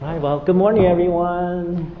Hi, well, good morning,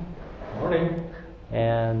 everyone. Morning.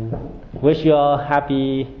 And wish you all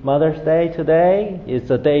happy Mother's Day today. It's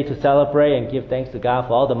a day to celebrate and give thanks to God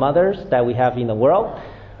for all the mothers that we have in the world.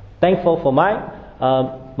 Thankful for my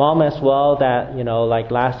mom as well that, like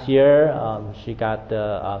last year, she got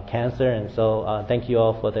the cancer. And so thank you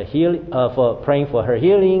all for the for praying for her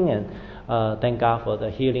healing. And thank God for the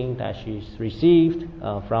healing that she's received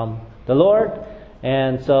from the Lord.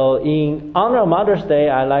 And so in honor of Mother's Day,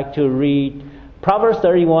 I like to read Proverbs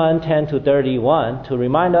 31:10-31 to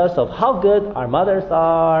remind us of how good our mothers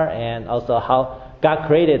are and also how God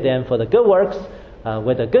created them for the good works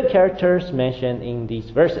with the good characters mentioned in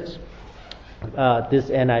these verses.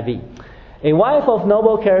 This NIV. A wife of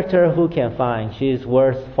noble character who can find? She is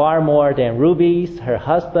worth far more than rubies. Her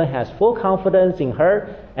husband has full confidence in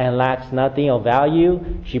her and lacks nothing of value.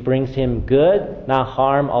 She brings him good, not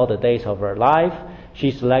harm, all the days of her life. She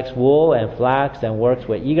selects wool and flax and works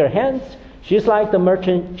with eager hands. She's like the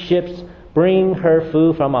merchant ships bring her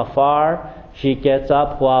food from afar. She gets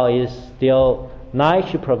up while it's still night.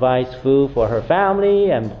 She provides food for her family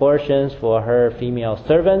and portions for her female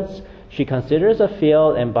servants. She considers a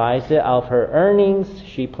field and buys it out of her earnings.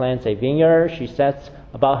 She plants a vineyard. She sets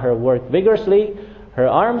about her work vigorously. Her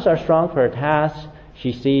arms are strong for her task.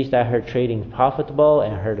 She sees that her trading is profitable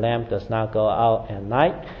and her lamp does not go out at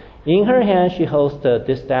night. In her hand she holds the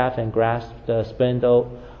distaff and grasps the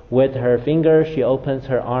spindle. With her fingers she opens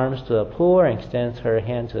her arms to the poor and extends her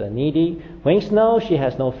hand to the needy. When it snows, she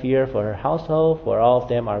has no fear for her household, for all of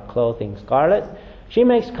them are clothed in scarlet. She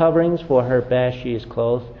makes coverings for her bed. She is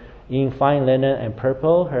clothed in fine linen and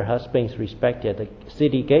purple. Her husband is respected at the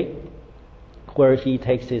city gate, where he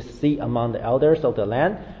takes his seat among the elders of the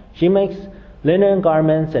land. She makes linen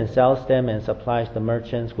garments and sells them and supplies the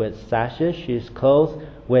merchants with sashes. She is clothed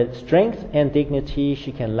with strength and dignity.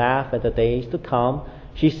 She can laugh at the days to come.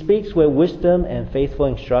 She speaks with wisdom and faithful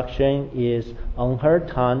instruction is on her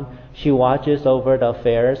tongue. She watches over the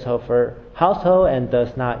affairs of her household and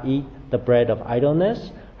does not eat the bread of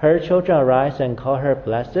idleness. Her children arise and call her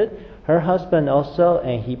blessed. Her husband also,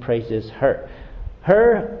 and he praises her.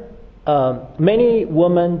 Many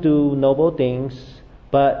women do noble things,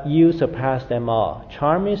 but you surpass them all.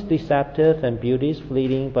 Charm is deceptive and beauty is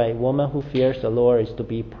fleeting, but a woman who fears the Lord is to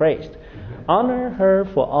be praised. Honor her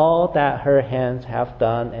for all that her hands have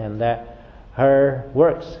done, and let her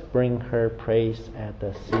works bring her praise at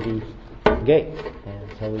the city gate. And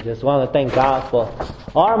so we just want to thank God for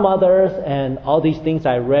our mothers and all these things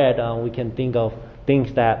I read. We can think of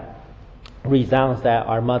things that resounds that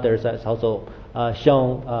our mothers has also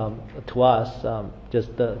shown to us,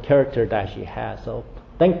 just the character that she has. So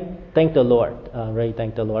thank the Lord. Really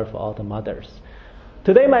thank the Lord for all the mothers.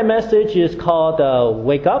 Today my message is called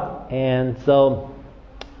Wake Up. And so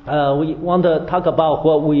we want to talk about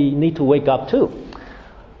what we need to wake up to.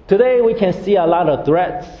 Today we can see a lot of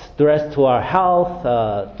threats to our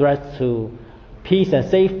health, threats to peace and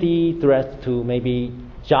safety, threats to maybe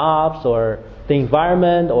jobs or the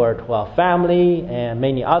environment or to our family and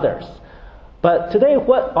many others. But today,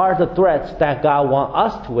 what are the threats that God wants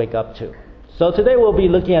us to wake up to? So today we'll be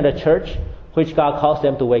looking at a church which God calls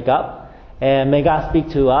them to wake up. And may God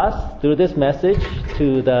speak to us through this message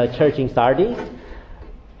to the church in Sardis.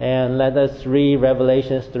 And let us read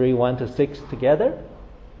Revelations 3:1-6 together.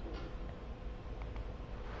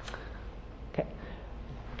 Okay,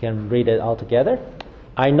 you can read it all together.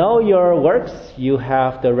 I know your works. You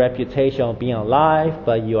have the reputation of being alive,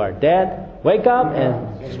 but you are dead. Wake up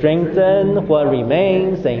and strengthen what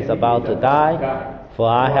remains and is about to die. For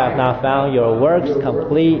I have not found your works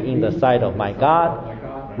complete in the sight of my God.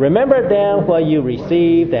 Remember then what you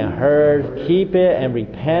received and heard. Keep it and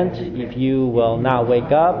repent. If you will not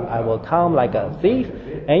wake up, I will come like a thief,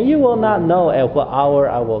 and you will not know at what hour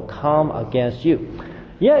I will come against you.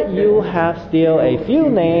 Yet you have still a few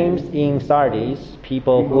names in Sardis,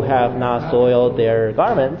 people who have not soiled their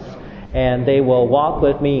garments, and they will walk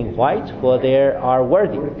with me in white, for they are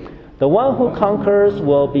worthy. The one who conquers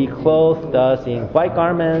will be clothed thus in white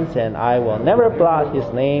garments, and I will never blot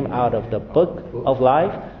his name out of the book of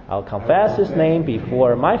life. I'll confess his name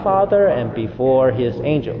before my Father and before his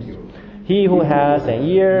angels. He who has an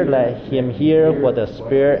ear, let him hear what the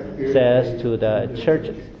Spirit says to the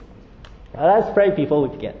churches. Let's pray before we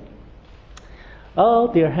begin.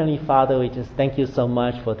 Oh, dear Heavenly Father, we just thank you so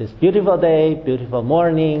much for this beautiful day, beautiful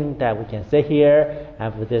morning that we can sit here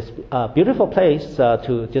and for this beautiful place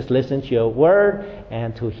to just listen to your word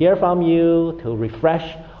and to hear from you, to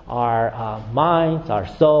refresh our minds, our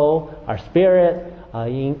soul, our spirit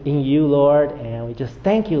in you, Lord. And we just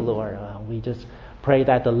thank you, Lord. We just pray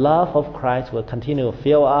that the love of Christ will continue to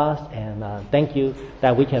fill us, and thank you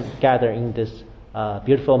that we can gather in this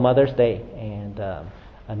beautiful Mother's Day, and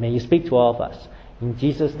may you speak to all of us. In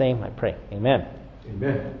Jesus' name I pray. Amen.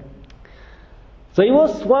 Amen. So it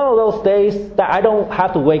was one of those days that I don't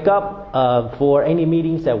have to wake up for any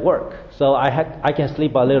meetings at work, so I can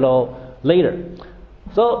sleep a little later.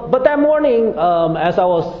 So, but that morning, as I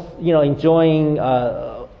was enjoying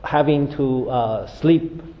having to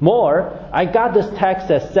sleep more, I got this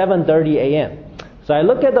text at 7:30 a.m. So I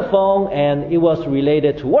looked at the phone, and it was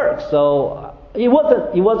related to work. So it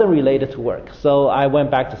wasn't related to work. So I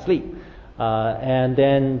went back to sleep, and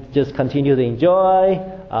then just continued to enjoy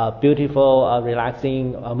a beautiful,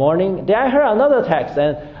 relaxing morning. Then I heard another text,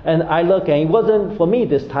 and I look, and it wasn't for me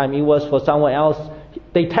this time. It was for someone else.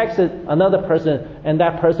 They texted another person, and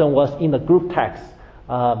that person was in the group text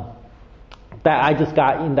that I just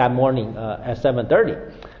got in that morning at 7:30.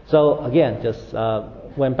 So again, just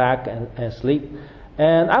went back and sleep.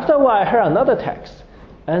 And after a while, I heard another text.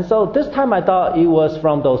 And so this time I thought it was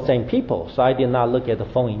from those same people, so I did not look at the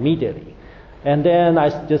phone immediately. And then I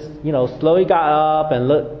just, slowly got up and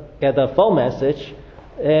looked at the phone message,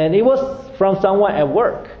 and it was from someone at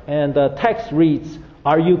work. And the text reads,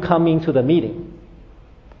 "Are you coming to the meeting?"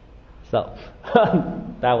 So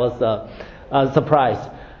that was a surprise.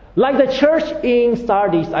 Like the church in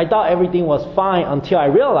Sardis, I thought everything was fine until I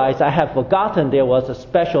realized I had forgotten there was a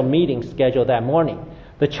special meeting scheduled that morning.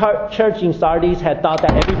 The church in Sardis had thought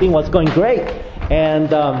that everything was going great. And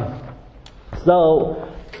so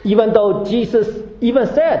even though Jesus even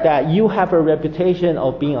said that you have a reputation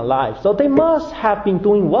of being alive, so they must have been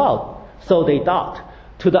doing well, so they thought.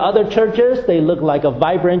 To the other churches, they looked like a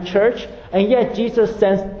vibrant church, and yet Jesus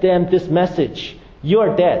sent them this message: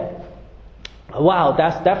 "You're dead." Wow,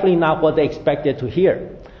 that's definitely not what they expected to hear.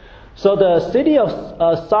 So the city of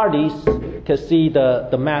Sardis, you can see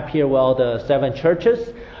the map here with all the 7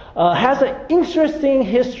 churches, has an interesting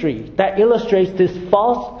history that illustrates this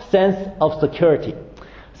false sense of security.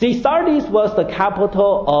 See, Sardis was the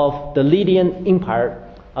capital of the Lydian Empire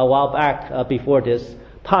a while back before this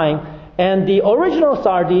time. And the original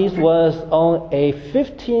Sardis was on a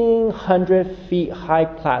 1,500 feet high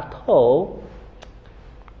plateau.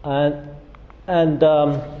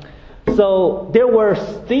 So there were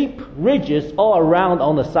steep ridges all around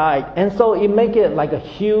on the side. And so it made it like a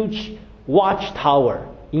huge watchtower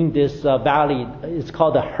in this valley. It's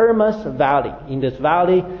called the Hermus Valley. In this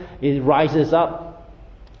valley, it rises up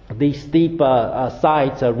these steep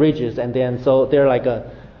sides, ridges, and then so they're like a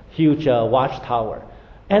huge watchtower.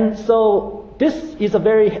 And so this is a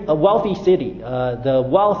very wealthy city. The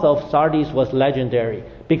wealth of Sardis was legendary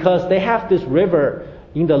because they have this river.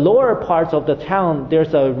 In the lower parts of the town,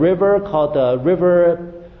 there's a river called the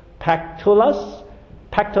River Pactolus,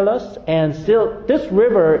 and still this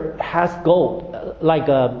river has gold.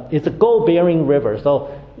 It's a gold-bearing river. So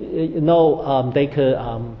they could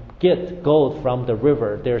get gold from the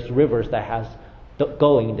river. There's rivers that has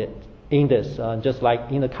gold in this, just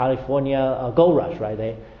like in the California gold rush,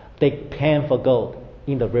 right? They pan for gold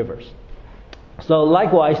in the rivers. So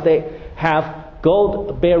likewise, they have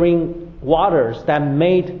gold-bearing waters that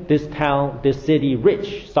made this city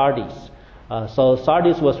rich, Sardis. So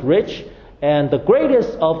Sardis was rich, and the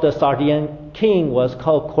greatest of the Sardian king was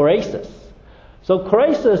called Croesus. So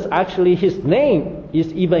Croesus, actually, his name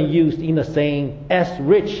is even used in the saying, "as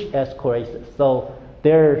rich as Croesus." So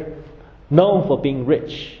they're known for being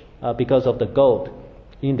rich because of the gold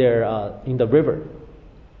in the river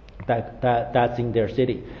that's in their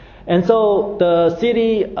city. And so the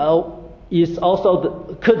city is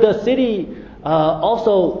also could the city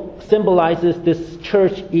also symbolizes this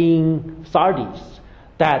church in Sardis,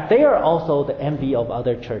 that they are also the envy of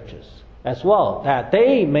other churches as well, that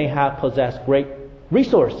they may have possessed great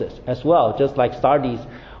resources as well, just like Sardis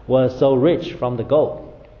was so rich from the gold.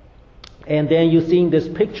 And then you see in this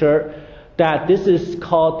picture that this is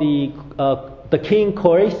called the King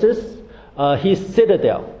Croesus, his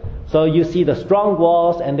citadel. So you see the strong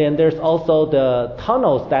walls, and then there's also the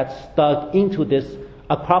tunnels that's dug into this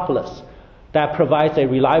Acropolis that provides a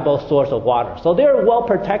reliable source of water. So they're well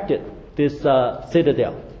protected, this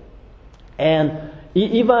citadel. And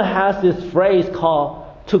it even has this phrase called,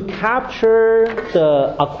 "to capture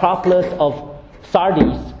the Acropolis of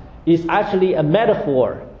Sardis" is actually a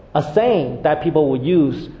metaphor, a saying that people would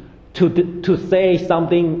use to say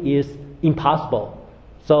something is impossible.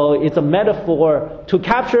 So it's a metaphor. To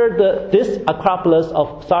capture this Acropolis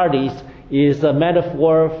of Sardis is a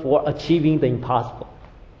metaphor for achieving the impossible.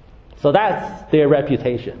 So that's their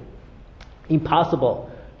reputation. Impossible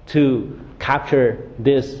to capture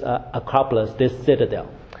this Acropolis, this citadel.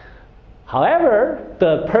 However,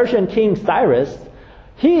 the Persian king Cyrus,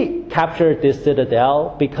 he captured this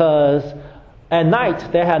citadel because at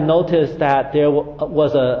night they had noticed that there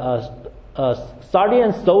was a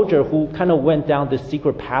Sardian soldier who kind of went down this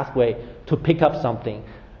secret pathway to pick up something.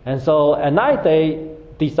 And so at night they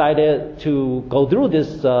decided to go through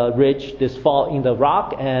this ridge, this fault in the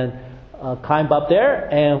rock, and climb up there.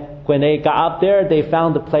 And when they got up there, they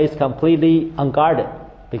found the place completely unguarded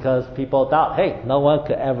because people thought, hey, no one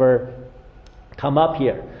could ever come up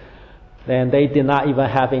here. And they did not even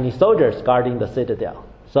have any soldiers guarding the citadel.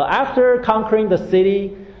 So after conquering the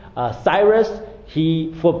city, Cyrus,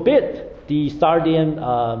 he forbid the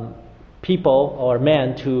Sardian people or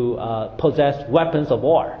men to possess weapons of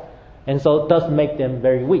war. And so it does make them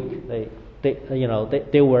very weak.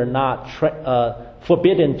 They were not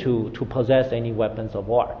forbidden to possess any weapons of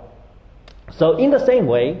war. So in the same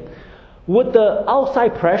way, would the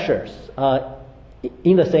outside pressures,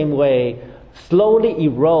 in the same way, slowly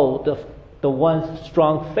erode the once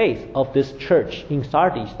strong faith of this church in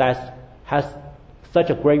Sardis that has such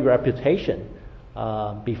a great reputation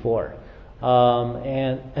before?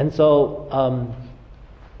 And so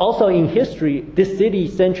also in history, this city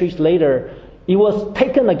centuries later, it was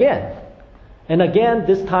taken again. And again,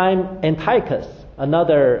 this time Antiochus,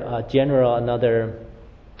 another general, another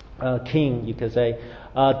king, you could say,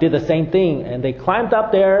 did the same thing. And they climbed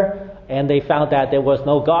up there and they found that there was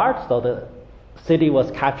no guard, so the city was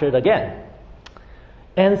captured again.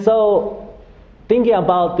 And so thinking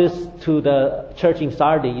about this to the church in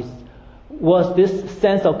Sardis was this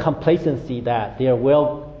sense of complacency that they're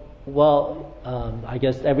I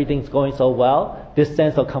guess everything's going so well. This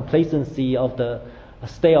sense of complacency of the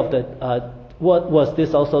state of the, what was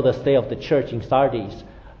this also the state of the church in Sardis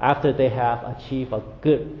after they have achieved a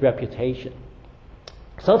good reputation?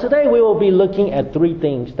 So today we will be looking at three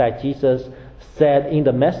things that Jesus said in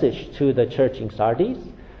the message to the church in Sardis.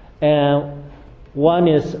 And one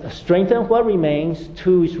is strengthen what remains,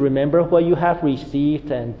 two is remember what you have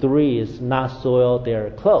received, and three is not soil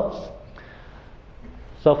their clothes.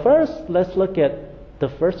 So first, let's look at the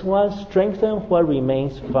first one, strengthen what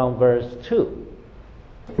remains, from verse 2.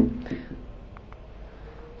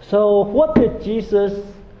 So what did Jesus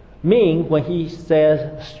mean when he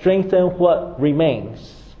says strengthen what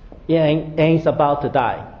remains and is about to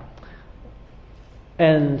die?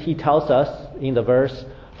 And he tells us in the verse,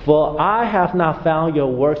 for I have not found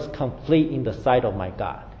your works complete in the sight of my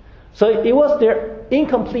God. So it was their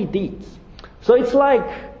incomplete deeds. So it's like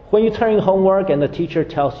when you turn in homework and the teacher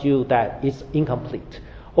tells you that it's incomplete.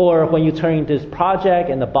 Or when you turn in this project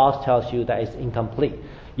and the boss tells you that it's incomplete.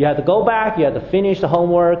 You have to go back, you have to finish the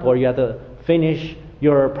homework, or you have to finish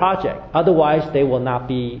your project. Otherwise, they will not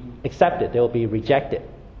be accepted. They will be rejected.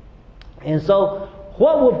 And so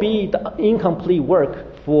what would be the incomplete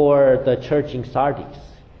work for the church in Sardis?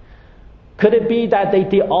 Could it be that they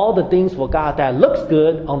did all the things for God that looks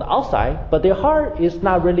good on the outside, but their heart is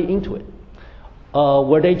not really into it?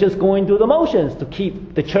 Were they just going through the motions to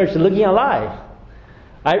keep the church looking alive?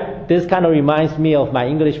 This kind of reminds me of my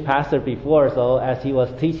English pastor before. So as he was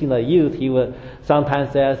teaching the youth, he would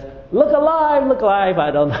sometimes says, look alive, look alive. I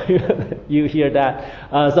don't know if you hear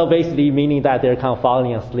that. So basically meaning that they're kind of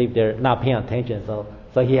falling asleep, they're not paying attention. So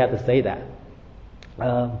he had to say that.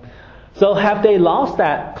 So have they lost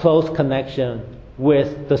that close connection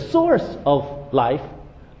with the source of life?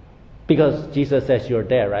 Because Jesus says you're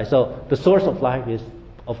there, right? So the source of life is,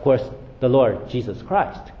 of course, the Lord Jesus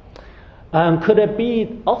Christ. Could it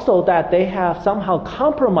be also that they have somehow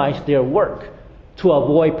compromised their work to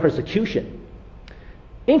avoid persecution?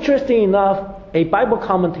 Interesting enough, a Bible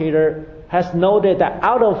commentator has noted that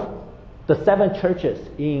out of the 7 churches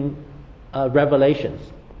in Revelations,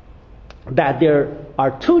 that there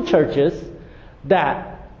are 2 churches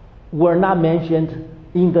that were not mentioned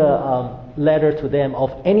in the letter to them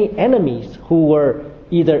of any enemies who were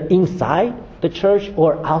either inside the church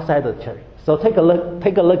or outside the church. So take a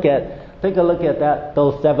look at that,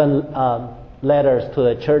 those 7 letters to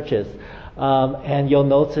the churches, and you'll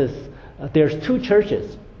notice there's 2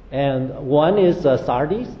 churches, and one is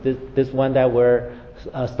Sardis, this one that we're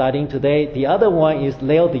studying today. The other one is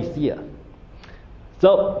Laodicea.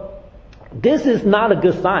 So this is not a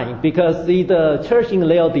good sign, because the church in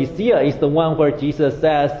Laodicea is the one where Jesus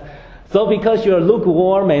says, so because you're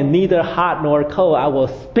lukewarm and neither hot nor cold, I will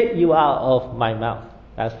spit you out of my mouth.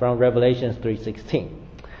 That's from Revelation 3:16.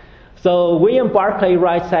 So William Barclay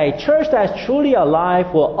writes that a church that's truly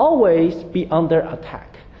alive will always be under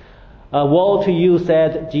attack. Woe to you,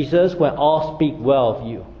 said Jesus, when all speak well of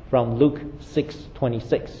you, from Luke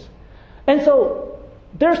 6:26. And so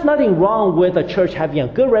there's nothing wrong with a church having a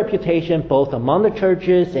good reputation both among the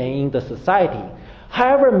churches and in the society.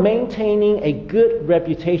 However, maintaining a good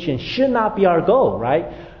reputation should not be our goal, right?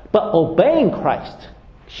 But obeying Christ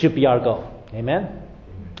should be our goal. Amen?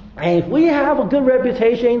 And if we have a good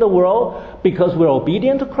reputation in the world because we're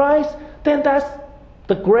obedient to Christ, then that's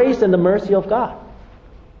the grace and the mercy of God.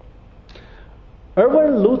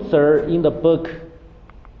 Erwin Luther, in the book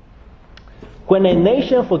When a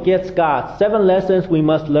Nation Forgets God, 7 Lessons We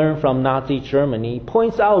Must Learn from Nazi Germany,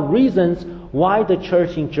 points out reasons why the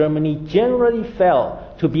church in Germany generally failed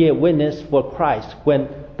to be a witness for Christ when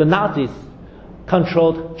the Nazis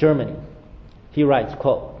controlled Germany. He writes,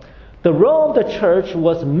 quote, "The role of the church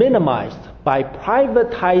was minimized by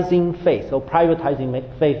privatizing faith." So privatizing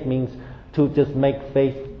faith means to just make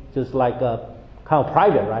faith just like kind of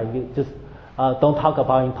private, right? You just don't talk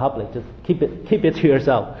about it in public. Just keep it to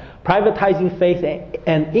yourself. Privatizing faith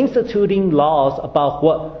and instituting laws about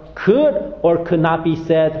what could or could not be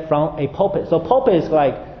said from a pulpit. So pulpit is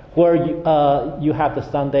like where you have the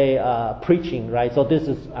Sunday preaching, right? So this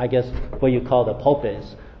is, I guess, what you call the pulpit,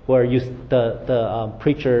 where the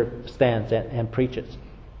preacher stands and preaches.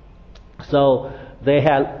 So they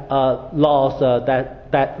had laws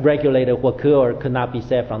that regulated what could or could not be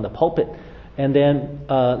said from the pulpit. And then,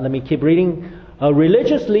 let me keep reading.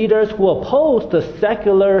 Religious leaders who opposed the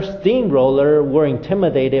secular steamroller were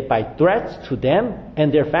intimidated by threats to them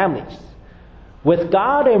and their families. With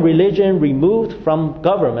God and religion removed from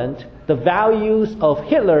government, the values of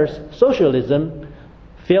Hitler's socialism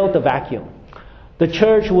filled the vacuum. The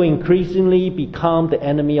church will increasingly become the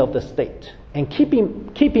enemy of the state. And keep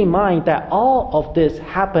in mind that all of this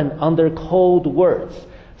happened under code words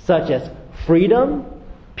such as freedom,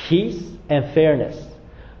 peace, and fairness.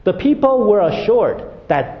 The people were assured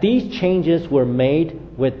that these changes were made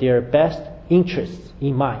with their best interests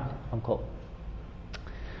in mind, unquote.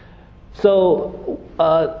 So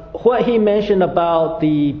what he mentioned about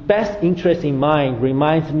the best interest in mind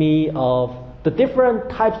reminds me of the different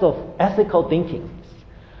types of ethical thinking.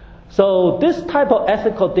 So this type of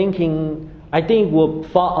ethical thinking, I think, will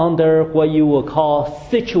fall under what you will call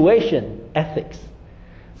situation ethics.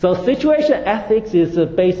 So situation ethics is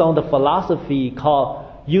based on the philosophy called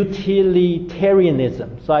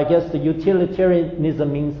utilitarianism. So I guess the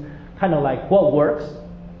utilitarianism means kind of like what works,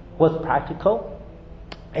 what's practical.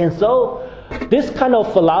 And so this kind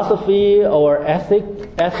of philosophy or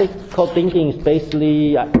ethical thinking is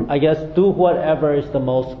basically, I guess, do whatever is the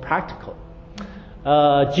most practical.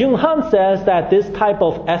 Jung Han says that this type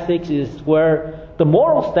of ethics is where the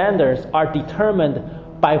moral standards are determined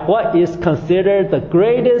by what is considered the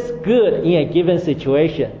greatest good in a given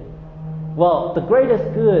situation. Well, the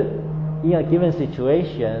greatest good in a given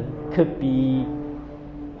situation could be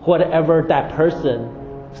whatever that person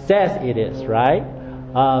says it is, right?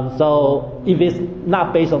 So if it's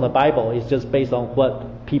not based on the Bible, it's just based on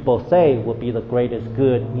what people say would be the greatest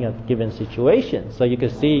good in a given situation. So you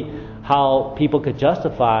can see how people could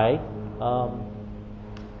justify,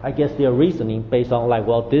 I guess, their reasoning based on like,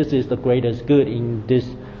 well, this is the greatest good in this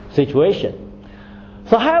situation.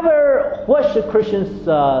 So however, what should Christians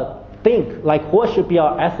think? Like, what should be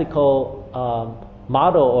our ethical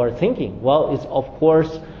model or thinking? Well, it's of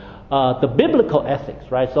course the biblical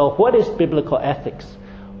ethics, right? So what is biblical ethics?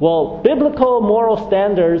 Well, biblical moral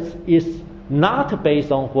standards is not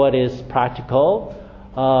based on what is practical,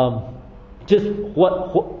 just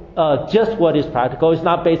what is practical. It's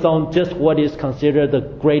not based on just what is considered the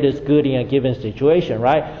greatest good in a given situation,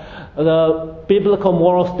 right? The biblical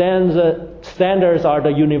moral standards are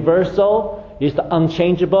the universal, it's the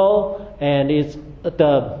unchangeable, and it's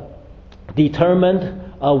the determined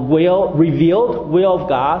revealed will of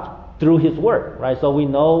God through His Word, right? So we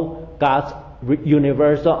know God's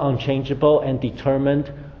universal, unchangeable, and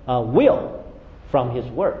determined will from His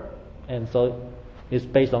Word. And so it's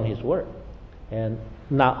based on His Word and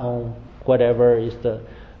not on whatever is the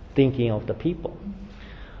thinking of the people.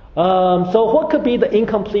 So what could be the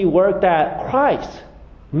incomplete work that Christ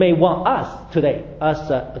may want us today,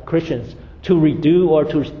 us Christians, to redo or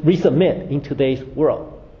to resubmit in today's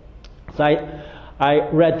world? So I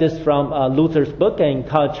read this from Luther's book, and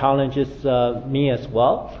it challenges me as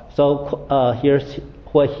well. So here's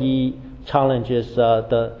what he challenges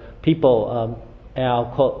the people, and I'll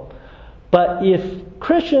quote: "But if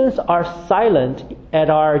Christians are silent at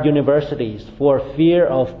our universities for fear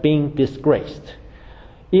of being disgraced,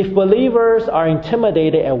 if believers are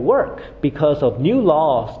intimidated at work because of new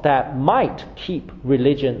laws that might keep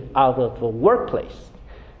religion out of the workplace,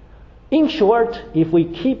 in short, if we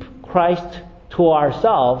keep Christ to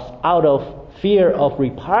ourselves out of fear of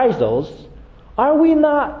reprisals, are we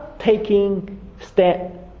not taking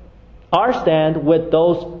stand with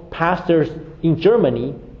those pastors in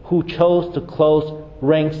Germany who chose to close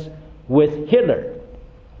ranks with Hitler?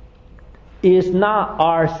 Is not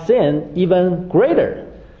our sin even greater,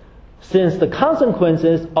 since the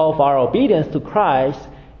consequences of our obedience to Christ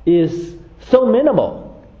is so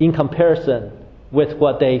minimal in comparison with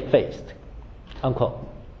what they faced? Unquote.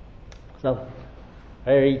 So,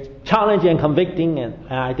 very challenging and convicting, and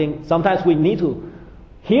I think sometimes we need to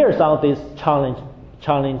hear some of these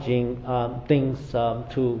challenging things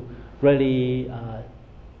to really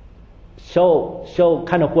show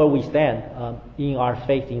kind of where we stand in our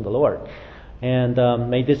faith in the Lord. And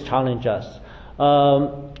may this challenge us.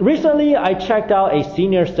 Recently, I checked out a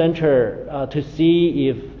senior center to see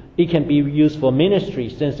if it can be used for ministry,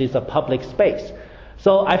 since it's a public space.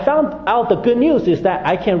 So I found out the good news is that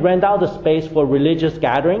I can rent out the space for religious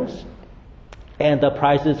gatherings, and the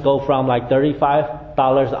prices go from like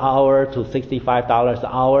 $35 an hour to $65 an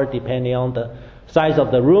hour, depending on the size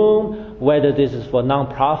of the room, whether this is for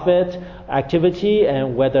non-profit activity,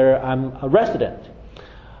 and whether I'm a resident.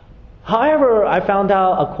 However, I found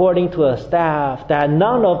out, according to a staff, that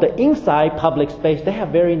none of the inside public space, they have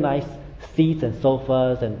very nice seats and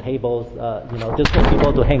sofas and tables, just for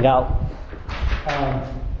people to hang out.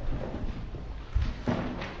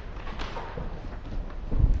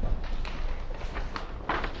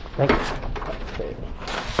 Thanks.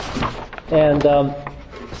 And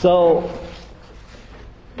so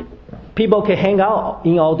people can hang out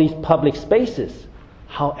in all these public spaces.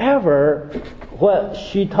 However, what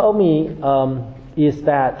she told me is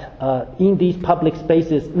that in these public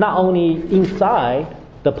spaces, not only inside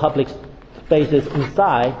the public spaces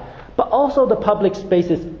inside, but also the public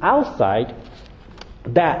spaces outside,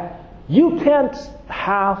 that you can't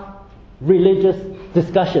have religious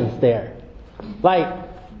discussions there. Like,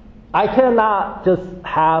 I cannot just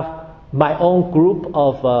have my own group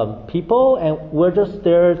of people and we're just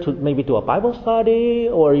there to maybe do a Bible study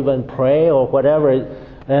or even pray or whatever.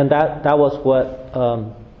 And that was what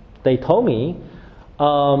they told me.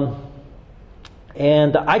 And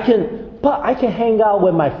I can hang out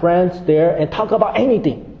with my friends there and talk about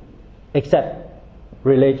anything except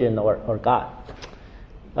religion or God.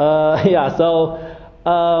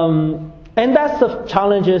 And that's the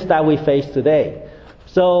challenges that we face today.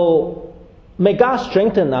 So may God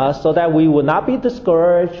strengthen us so that we will not be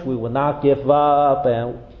discouraged, we will not give up,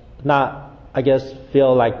 and not, I guess,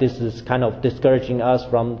 feel like this is kind of discouraging us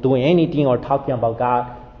from doing anything or talking about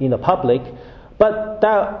God in the public, but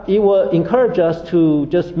that it will encourage us to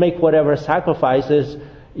just make whatever sacrifices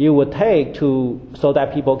it would take so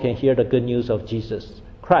that people can hear the good news of Jesus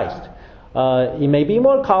Christ. It may be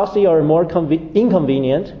more costly or more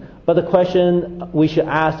inconvenient, but the question we should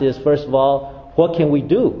ask is, first of all, what can we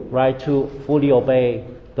do, right, to fully obey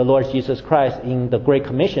the Lord Jesus Christ in the Great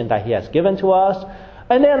Commission that He has given to us?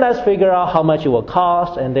 And then let's figure out how much it will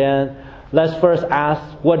cost, and then let's first ask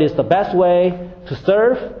what is the best way to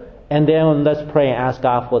serve, and then let's pray and ask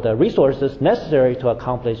God for the resources necessary to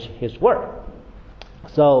accomplish His work.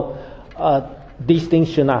 So these things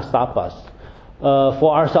should not stop us.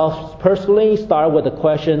 For ourselves personally, start with the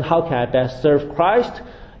question, how can I best serve Christ?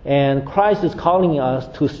 And Christ is calling us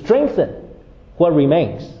to strengthen what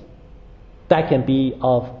remains that can be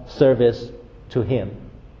of service to Him.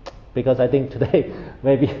 Because I think today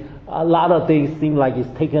maybe a lot of things seem like it's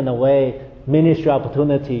taken away ministry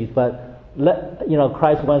opportunities, but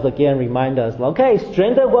Christ once again remind us, okay,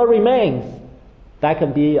 strengthen what remains that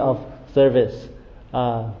can be of service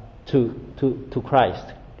to Christ.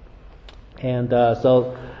 And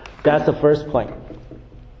so that's the first point.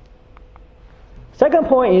 Second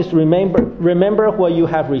point is remember what you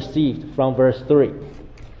have received, from verse 3.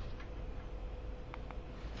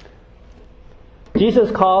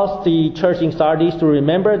 Jesus calls the church in Sardis to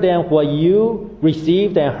remember then what you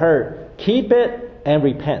received and heard. Keep it and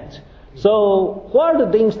repent. So what are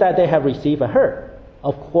the things that they have received and heard?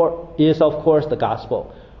 Of course the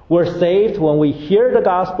gospel. We're saved when we hear the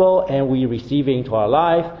gospel and we receive it into our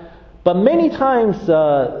life. But many times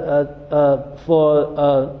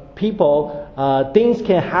for people, things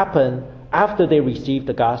can happen after they receive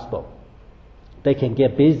the gospel. They can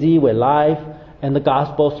get busy with life, and the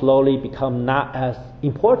gospel slowly become not as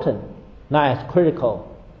important, not as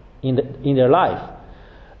critical in their life.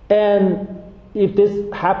 And if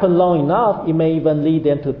this happens long enough, it may even lead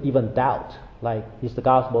them to even doubt, like, is the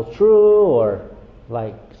gospel true? Or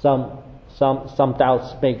like some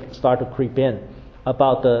doubts may start to creep in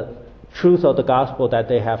about the truth of the gospel that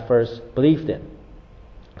they have first believed in.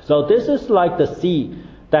 So this is like the seed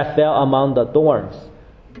that fell among the thorns.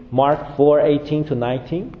 Mark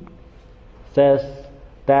 4:18-19 says,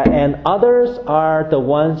 And others are the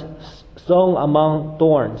ones sown among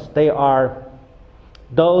thorns. They are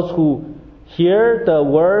those who hear the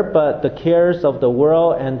word, but the cares of the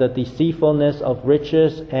world and the deceitfulness of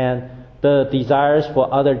riches and the desires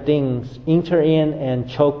for other things enter in and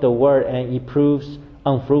choke the word, and it proves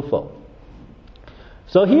unfruitful.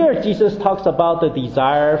 So here Jesus talks about the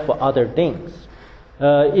desire for other things.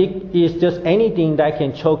 It is just anything that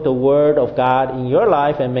can choke the word of God in your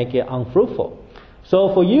life and make it unfruitful.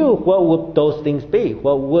 So for you, what would those things be?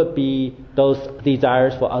 What would be those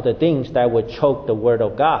desires for other things that would choke the word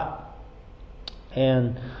of God?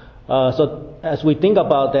 And so as we think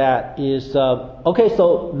about that is, okay,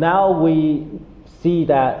 so now we see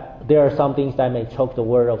that there are some things that may choke the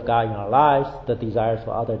word of God in our lives, the desires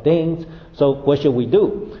for other things. So what should we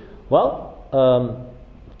do? Well,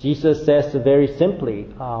 Jesus says very simply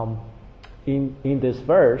in this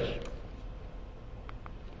verse,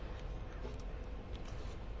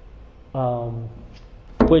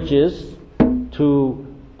 which is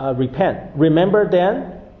to repent. Remember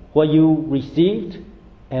then what you received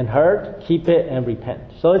and heard, keep it and repent.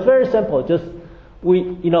 So it's very simple. Just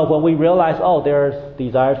when we realize, there's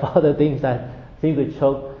desires for other things that seem to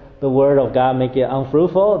choke the word of God, make it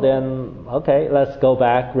unfruitful, then okay, let's go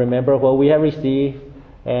back, remember what we have received,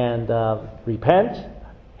 and repent,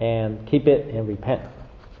 and keep it and repent.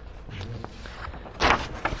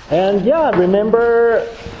 And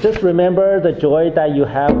just remember the joy that you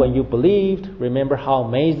have when you believed. Remember how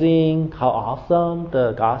amazing, how awesome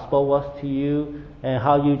the gospel was to you, and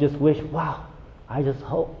how you just wish, wow, I just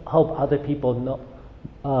hope other people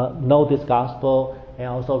know this gospel and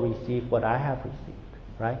also receive what I have received,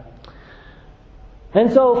 right?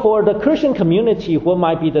 And so for the Christian community, what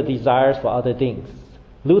might be the desires for other things?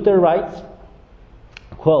 Luther writes,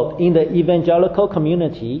 quote, "In the evangelical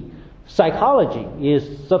community, psychology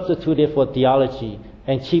is substituted for theology,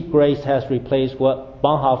 and cheap grace has replaced what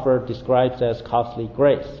Bonhoeffer describes as costly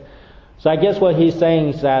grace." So I guess what he's saying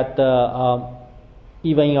is that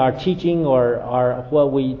even in our teaching or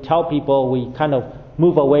what we tell people, we kind of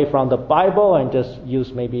move away from the Bible and just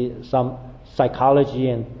use maybe some psychology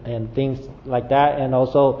and things like that. And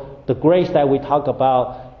also the grace that we talk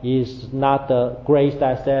about is not the grace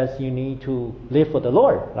that says you need to live for the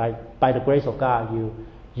Lord. Like by the grace of God,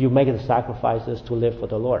 you make the sacrifices to live for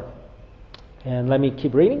the Lord. And let me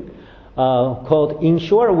keep reading. Quote, "In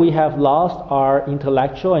short, we have lost our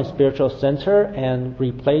intellectual and spiritual center and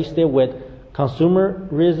replaced it with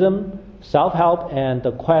consumerism, self-help, and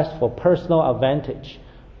the quest for personal advantage.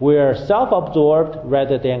 We are self-absorbed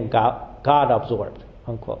rather than God-absorbed,"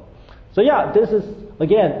 unquote. So this is,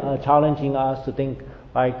 again, challenging us to think,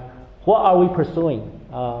 like, what are we pursuing?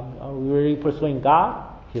 Are we really pursuing God,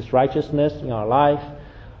 His righteousness in our life?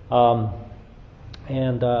 So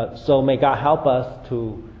may God help us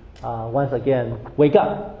to once again wake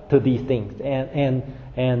up to these things. And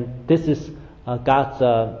this is God's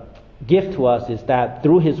gift to us, is that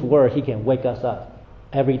through His Word He can wake us up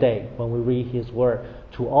every day when we read His Word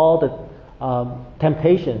to all the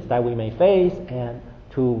temptations that we may face, and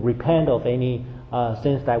to repent of any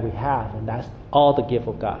sins that we have. And that's all the gift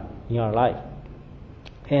of God in our life.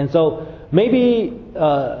 And so maybe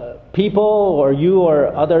people or you or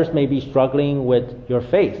others may be struggling with your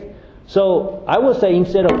faith. So I would say,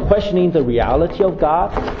 instead of questioning the reality of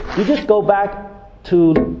God, you just go back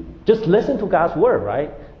to just listen to God's Word,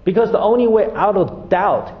 right? Because the only way out of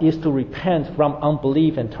doubt is to repent from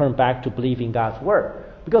unbelief and turn back to believing God's Word.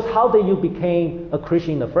 Because how did you become a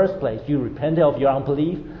Christian in the first place? You repented of your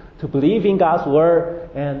unbelief to believe in God's Word,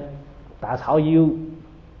 and that's how you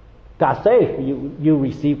got saved. You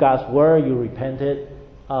received God's Word, you repented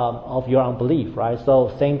of your unbelief, right?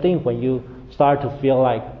 So same thing when you start to feel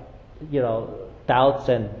like, doubts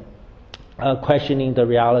and questioning the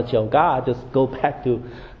reality of God, just go back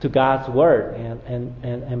to God's Word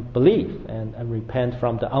and believe and repent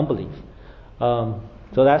from the unbelief. So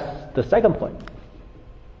that's the second point.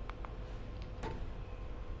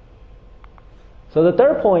 So the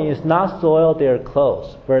third point is not soil their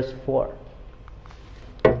clothes, verse 4.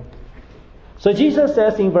 So Jesus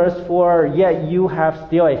says in verse 4, "Yet you have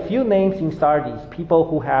still a few names in Sardis, people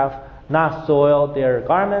who have not soiled their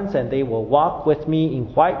garments, and they will walk with me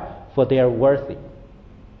in white, for they are worthy."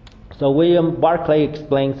 So William Barclay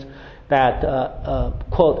explains that,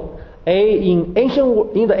 quote, in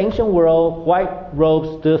the ancient world, white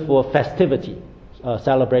robes stood for festivity,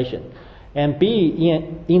 celebration. And B,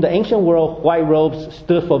 in the ancient world, white robes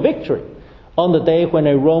stood for victory. On the day when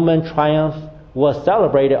a Roman triumph was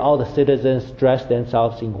celebrated, all the citizens dressed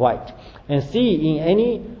themselves in white. And C, in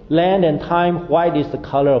any land and time, white is the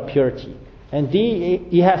color of purity. And D,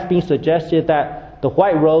 it has been suggested that The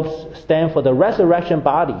white robes stand for the resurrection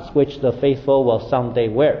bodies, which the faithful will someday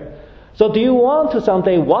wear. So do you want to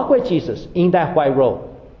someday walk with Jesus in that white robe?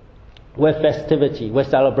 With festivity, with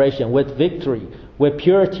celebration, with victory, with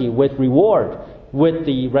purity, with reward, with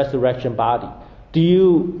the resurrection body? Do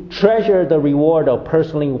you treasure the reward of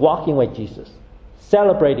personally walking with Jesus,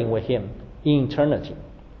 celebrating with Him in eternity?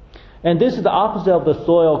 And this is the opposite of the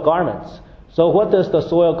soiled garments. So what does the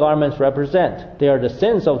soiled garments represent? They are the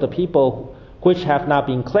sins of the people which have not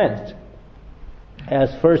been cleansed.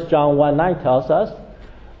 As 1 John 1:9 tells us,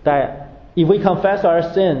 that if we confess our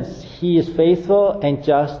sins, He is faithful and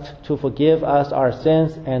just to forgive us our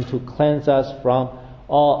sins and to cleanse us from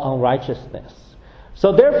all unrighteousness.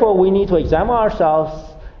 So therefore, we need to examine ourselves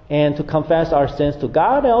and to confess our sins to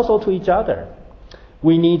God and also to each other.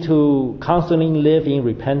 We need to constantly live in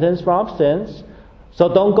repentance from sins.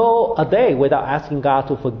 So don't go a day without asking God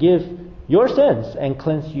to forgive your sins and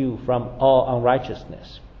cleanse you from all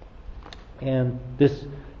unrighteousness. And this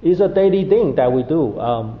is a daily thing that we do,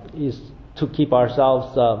 is to keep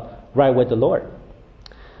ourselves right with the Lord.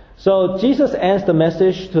 So Jesus ends the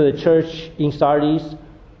message to the church in Sardis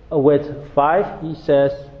with 5. He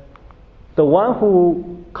says, "The one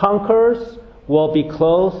who conquers will be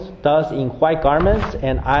clothed thus in white garments,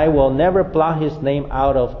 and I will never blot his name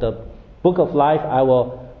out of the book of life. I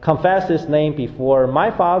will confess his name before my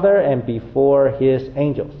Father and before his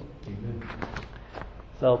angels." Amen.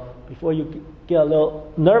 So before you get a little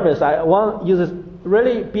nervous, I want you to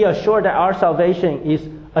really be assured that our salvation is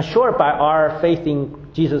assured by our faith in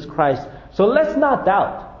Jesus Christ. So let's not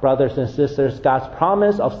doubt, brothers and sisters, God's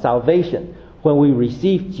promise of salvation when we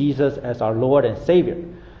receive Jesus as our Lord and Savior.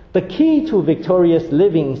 The key to victorious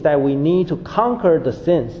living is that we need to conquer the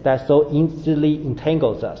sins that so easily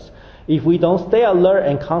entangles us. If we don't stay alert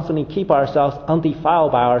and constantly keep ourselves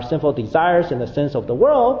undefiled by our sinful desires and the sins of the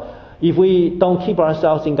world, if we don't keep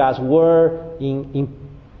ourselves in God's Word, in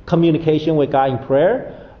communication with God in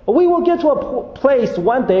prayer, we will get to a place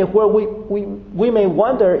one day where we may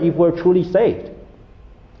wonder if we're truly saved.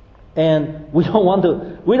 And we don't want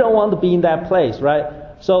to be in that place, right?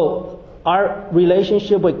 So our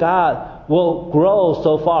relationship with God will grow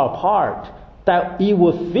so far apart that it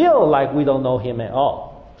will feel like we don't know Him at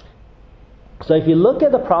all. So if you look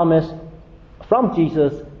at the promise from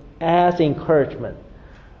Jesus as encouragement,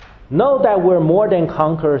 know that we're more than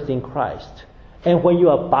conquerors in Christ. And when you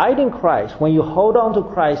abide in Christ, when you hold on to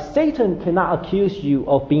Christ, Satan cannot accuse you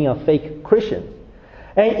of being a fake Christian.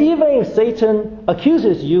 And even if Satan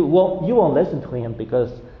accuses you, well, you won't listen to him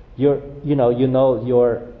because you know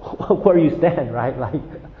where you stand, right? Like,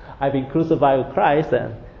 I've been crucified with Christ,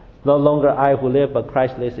 and no longer I who live, but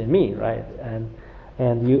Christ lives in me, right?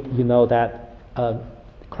 And you know that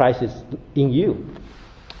Christ is in you,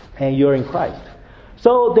 and you're in Christ.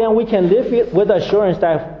 So then we can live with assurance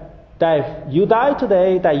that if you die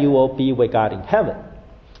today, that you will be with God in heaven.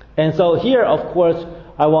 And so here, of course,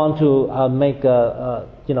 I want to make a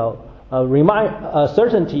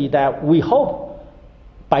certainty that we hope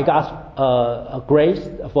by God's grace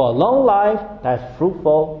for a long life that's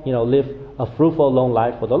fruitful, live a fruitful long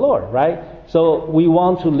life for the Lord, right? So we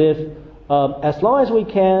want to live as long as we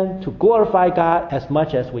can to glorify God as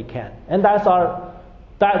much as we can, and that's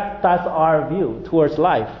our view towards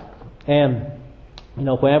life. And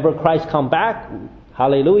whenever Christ come back,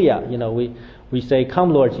 hallelujah, we say,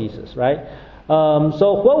 "Come, Lord Jesus," right?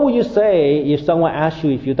 So what would you say if someone asks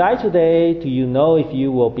you, if you die today, do you know if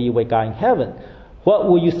you will be with God in heaven? What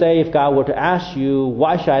would you say if God were to ask you,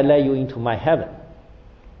 "Why should I let you into my heaven?"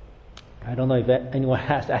 I don't know if anyone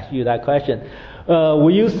has asked you that question.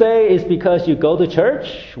 Will you say it's because you go to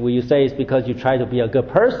church? Will you say it's because you try to be a good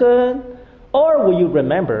person? Or will you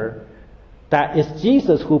remember that it's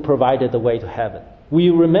Jesus who provided the way to heaven? Will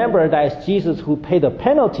you remember that it's Jesus who paid the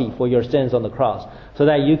penalty for your sins on the cross so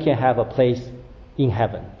that you can have a place in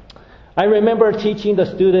heaven? I remember teaching the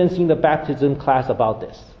students in the baptism class about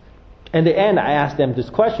this. In the end, I asked them this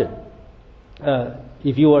question.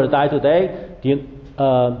 If you were to die today, do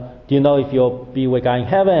you know if you'll be with God in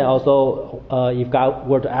heaven? And also, if God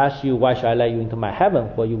were to ask you, "Why should I let you into my heaven?"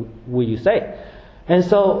 what will you say? And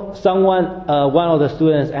so one of the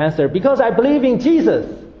students answered, "Because I believe in Jesus."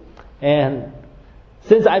 And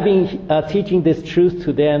since I've been teaching this truth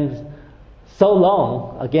to them so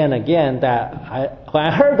long, again, that when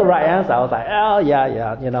I heard the right answer, I was like, "Oh,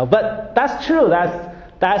 yeah. But that's true.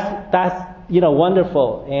 That's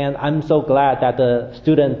wonderful. And I'm so glad that the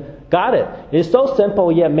student got it. It's so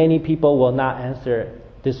simple, yet many people will not answer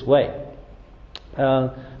this way.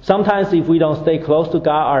 Sometimes if we don't stay close to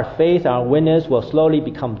God, our faith, our witness will slowly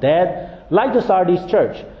become dead, like the Sardis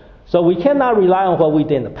church. So we cannot rely on what we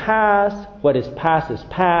did in the past. What is past is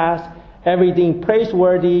past. Everything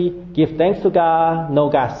praiseworthy. Give thanks to God. Know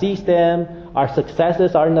God sees them. Our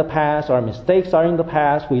successes are in the past. Our mistakes are in the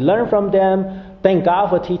past. We learn from them. Thank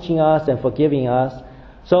God for teaching us and forgiving us.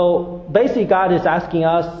 So basically God is asking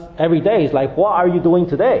us every day, it's like, what are you doing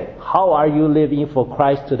today? How are you living for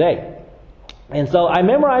Christ today? And so I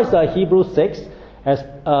memorized Hebrews 6 as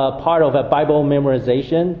part of a Bible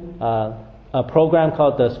memorization a program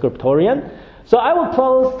called the Scriptorium. So I will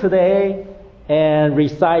close today and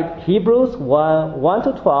recite Hebrews 1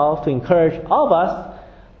 to 12 to encourage all of us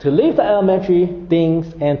to leave the elementary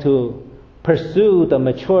things and to pursue the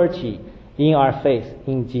maturity in our faith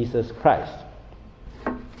in Jesus Christ.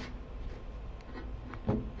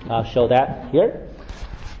 I'll show that here.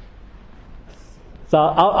 So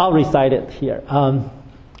I'll recite it here.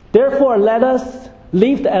 Therefore, let us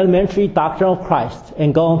leave the elementary doctrine of Christ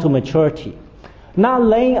and go on to maturity, not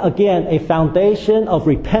laying again a foundation of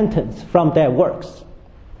repentance from dead works,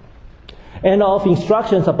 and of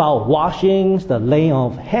instructions about washings, the laying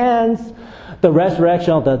of hands, the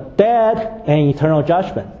resurrection of the dead, and eternal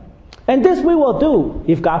judgment. And this we will do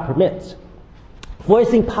if God permits. For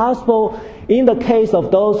it's impossible in the case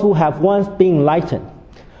of those who have once been enlightened,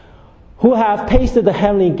 who have tasted the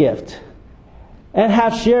heavenly gift, and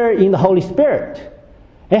have shared in the Holy Spirit,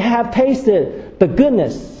 and have tasted the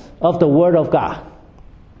goodness of the Word of God,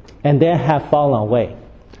 and then have fallen away,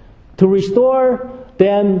 to restore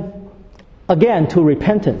them again to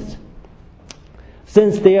repentance,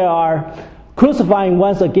 since they are crucifying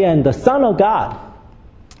once again the Son of God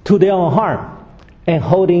to their own harm, and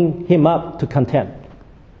holding him up to contempt.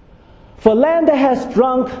 For land that has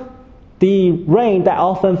drunk the rain that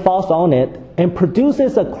often falls on it, and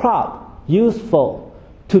produces a crop useful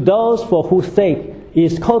to those for whose sake it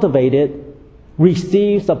is cultivated,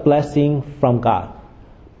 receives a blessing from God.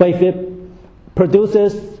 But if it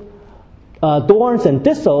produces thorns and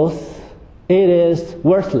thistles, it is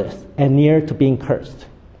worthless and near to being cursed,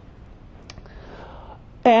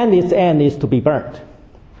 and its end is to be burnt.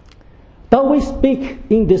 Though we speak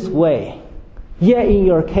in this way, yet in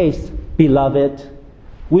your case, beloved,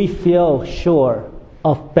 we feel sure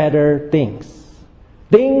of better things,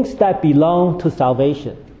 things that belong to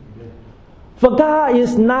salvation. For God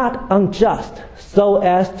is not unjust so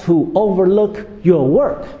as to overlook your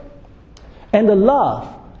work and the love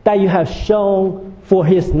that you have shown for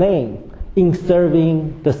His name in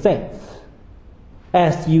serving the saints,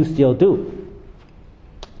 as you still do.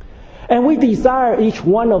 And we desire each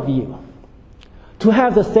one of you to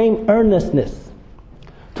have the same earnestness,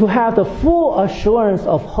 to have the full assurance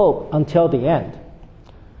of hope until the end,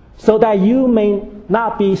 so that you may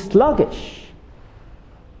not be sluggish,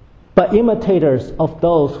 but imitators of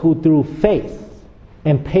those who through faith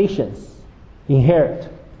and patience inherit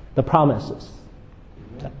the promises.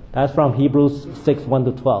 That's from Hebrews 6, 1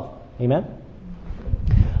 to 12. Amen?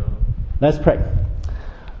 Let's pray.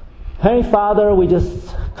 Heavenly Father, we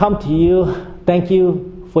just come to you. Thank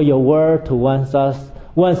you for your word to once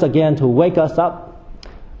again to wake us up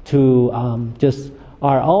to just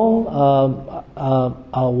our own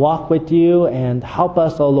walk with you, and help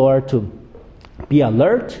us, O Lord, to be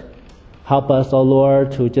alert. Help us, O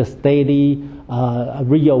Lord, to just daily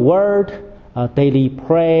read your word, daily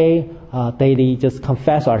pray, daily just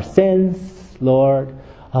confess our sins, Lord.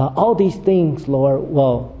 All these things, Lord,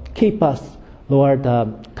 will keep us, Lord,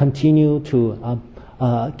 continue to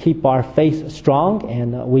keep our faith strong.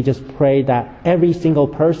 And we just pray that every single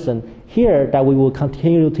person here, that we will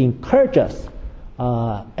continue to encourage us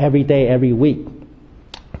every day, every week,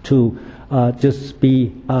 to just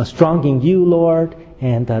be strong in you, Lord.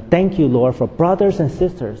 And thank you, Lord, for brothers and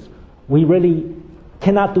sisters. We really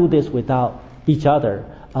cannot do this without each other.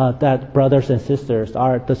 That brothers and sisters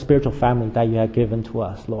are the spiritual family that you have given to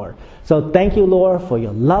us, Lord. So thank you, Lord, for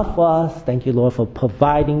your love for us. Thank you, Lord, for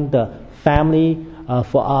providing the family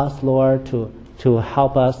for us, Lord, to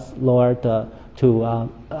help us, Lord,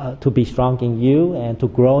 to be strong in you and to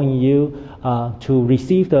grow in you, to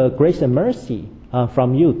receive the grace and mercy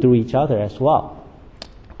from you through each other as well.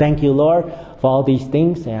 Thank you, Lord, for all these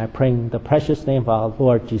things, and I pray in the precious name of our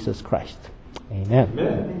Lord Jesus Christ. Amen.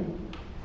 Amen.